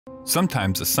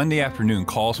Sometimes a Sunday afternoon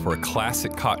calls for a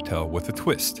classic cocktail with a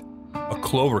twist. A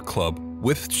Clover Club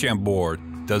with Chambord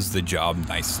does the job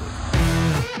nicely.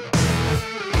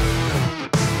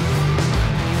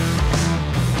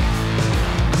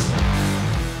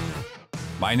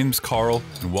 My name's Carl,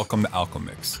 and welcome to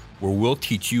Alchemix, where we'll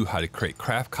teach you how to create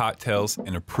craft cocktails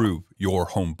and improve your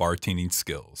home bartending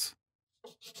skills.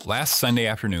 Last Sunday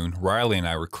afternoon, Riley and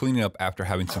I were cleaning up after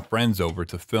having some friends over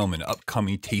to film an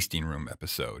upcoming tasting room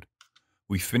episode.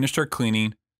 We finished our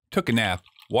cleaning, took a nap,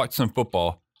 watched some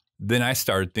football, then I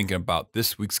started thinking about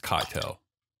this week's cocktail.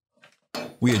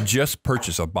 We had just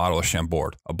purchased a bottle of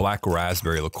Chambord, a black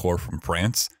raspberry liqueur from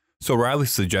France, so Riley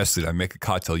suggested I make a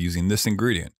cocktail using this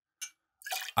ingredient.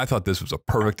 I thought this was a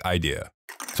perfect idea,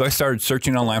 so I started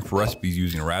searching online for recipes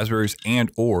using raspberries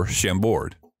and/or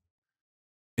Chambord.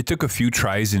 It took a few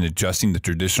tries in adjusting the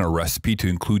traditional recipe to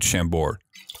include Chambord,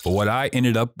 but what I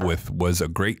ended up with was a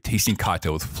great tasting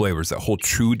cocktail with flavors that hold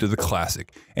true to the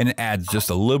classic, and it adds just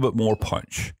a little bit more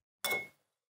punch.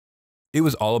 It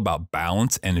was all about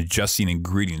balance and adjusting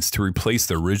ingredients to replace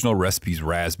the original recipe's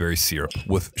raspberry syrup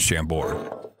with Chambord.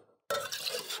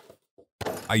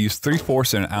 I used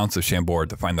 3/4 of an ounce of Chambord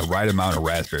to find the right amount of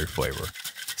raspberry flavor.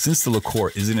 Since the liqueur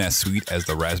isn't as sweet as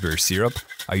the raspberry syrup,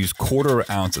 I used 1/4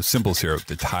 ounce of simple syrup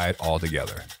to tie it all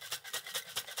together.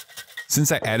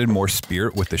 Since I added more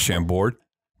spirit with the Chambord,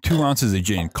 2 ounces of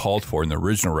gin called for in the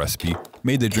original recipe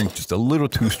made the drink just a little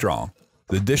too strong.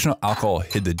 The additional alcohol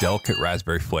hid the delicate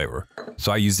raspberry flavor,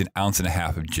 so I used 1.5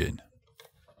 ounces of gin.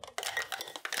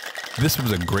 This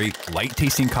was a great,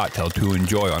 light-tasting cocktail to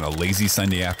enjoy on a lazy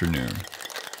Sunday afternoon.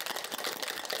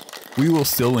 We will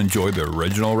still enjoy the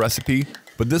original recipe,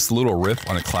 but this little riff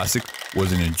on a classic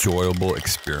was an enjoyable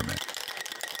experiment.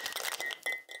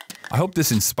 I hope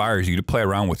this inspires you to play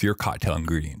around with your cocktail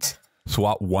ingredients.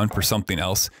 Swap one for something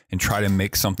else and try to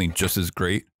make something just as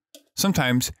great.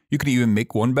 Sometimes you can even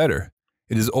make one better.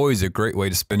 It is always a great way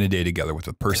to spend a day together with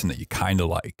a person that you kinda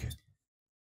like.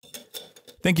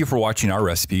 Thank you for watching our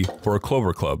recipe for a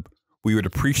Clover Club. We would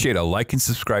appreciate a like and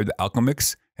subscribe to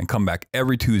Alchemix and come back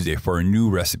every Tuesday for a new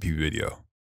recipe video.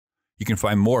 You can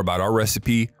find more about our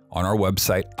recipe on our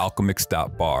website,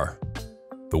 alchemix.bar.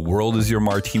 The world is your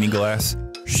martini glass.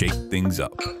 Shake things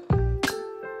up.